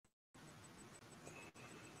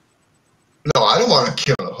No, I don't want to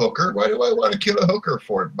kill a hooker. Why do I want to kill a hooker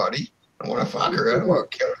for it, buddy? I want to fuck her. I don't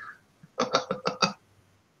want to kill her.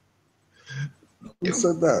 Who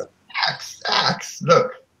said that? Axe.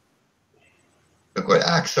 Look what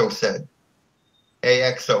Axo said.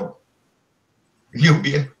 AXO.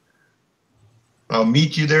 I'll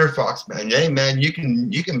meet you there, F0xMan. Hey, man, you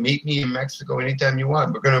can meet me in Mexico anytime you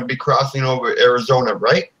want. We're gonna be crossing over Arizona,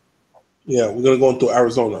 right? Yeah, we're gonna go into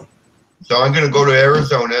Arizona. So I'm gonna go to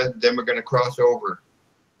Arizona. Then we're gonna cross over.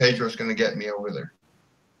 Pedro's gonna get me over there.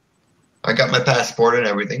 I got my passport and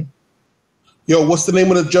everything. Yo, what's the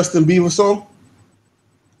name of the Justin Bieber song?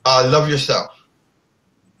 Love Yourself.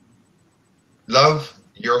 Love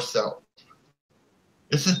Yourself.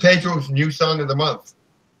 This is Pedro's new song of the month.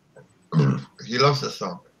 He loves this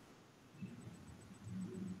song.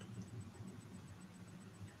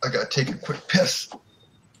 I gotta take a quick piss.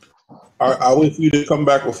 I'll wait for you to come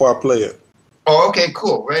back before I play it. Oh, okay,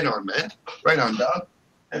 cool. Right on, man. Right on, dog.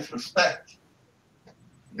 That's respect.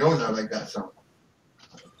 He knows I like that song.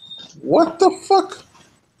 What the fuck?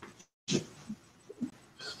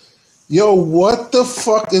 Yo, what the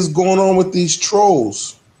fuck is going on with these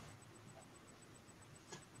trolls?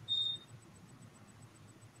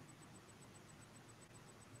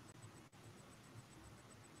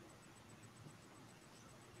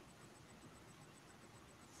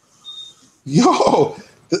 Yo,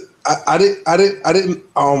 I didn't.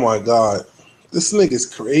 Oh my god, this nigga's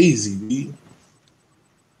crazy, B.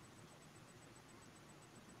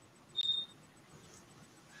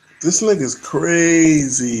 This nigga's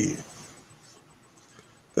crazy.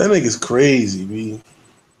 That nigga's crazy, B.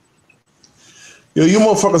 Yo, you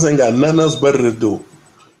motherfuckers ain't got nothing else better to do.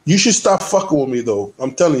 You should stop fucking with me though.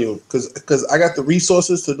 I'm telling you, because I got the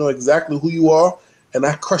resources to know exactly who you are, and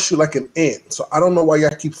I crush you like an ant. So I don't know why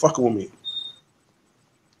y'all keep fucking with me.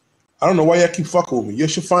 I don't know why y'all keep fucking with me. You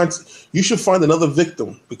should find another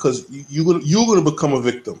victim because you're gonna become a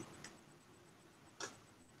victim.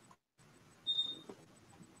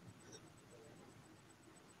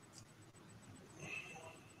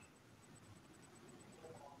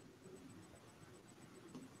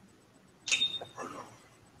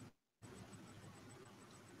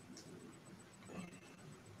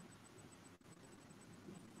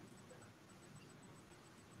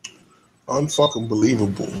 Unfucking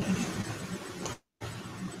believable.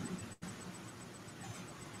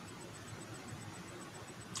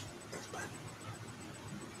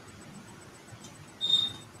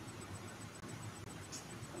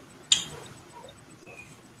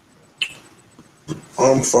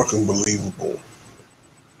 Unfucking believable.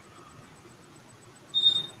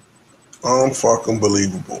 Unfucking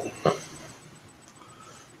believable.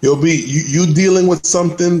 Yo, B, you dealing with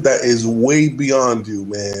something that is way beyond you,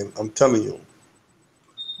 man. I'm telling you.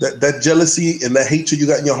 That jealousy and that hatred you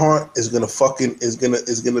got in your heart is gonna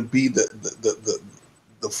be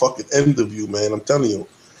the fucking end of you, man. I'm telling you.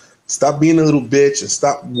 Stop being a little bitch and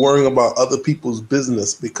stop worrying about other people's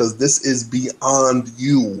business because this is beyond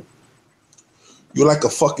you. You're like a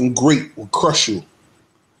fucking grape will crush you.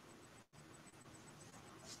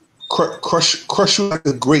 Crush you like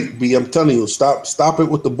a grape, B. I'm telling you, stop it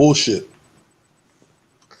with the bullshit.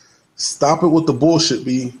 Stop it with the bullshit,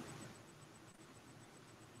 B.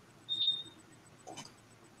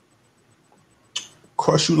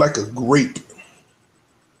 Crush you like a grape.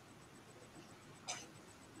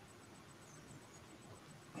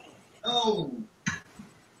 Oh,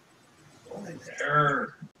 go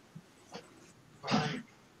there. Fine.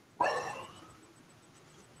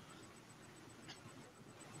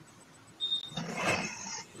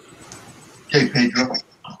 Okay, Pedro,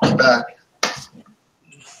 I'm back.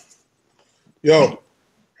 Yo,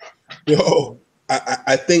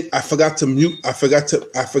 I think I forgot to mute. I forgot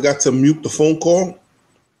to mute the phone call.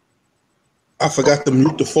 I forgot to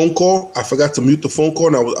mute the phone call,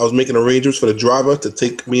 and I was making arrangements for the driver to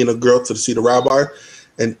take me and a girl to see the rabbi,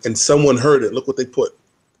 and someone heard it. Look what they put.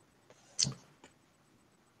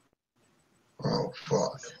 Oh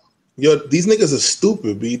fuck. Yo, these niggas are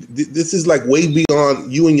stupid, B. This is like way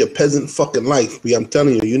beyond you and your peasant fucking life, B. I'm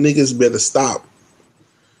telling you, you niggas better stop.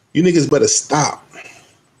 You niggas better stop.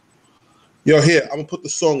 Yo, here, I'm gonna put the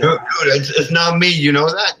song on. Dude, it's not me. You know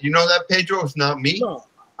that? You know that, Pedro? It's not me. No,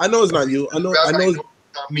 I know it's not you. I know it's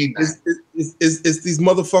not me, man. It's these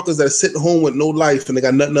motherfuckers that are sitting home with no life and they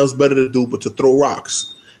got nothing else better to do but to throw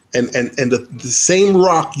rocks. And the same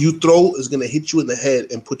rock you throw is gonna hit you in the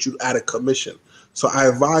head and put you out of commission. So I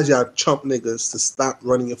advise y'all chump niggas to stop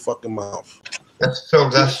running your fucking mouth. That's Phil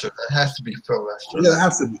Lester. That has to be Phil Lester. Yeah, it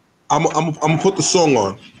has to be. I'm gonna put the song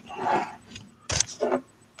on.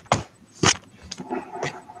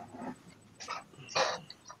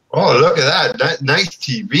 Oh, look at that. That nice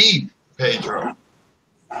TV, Pedro.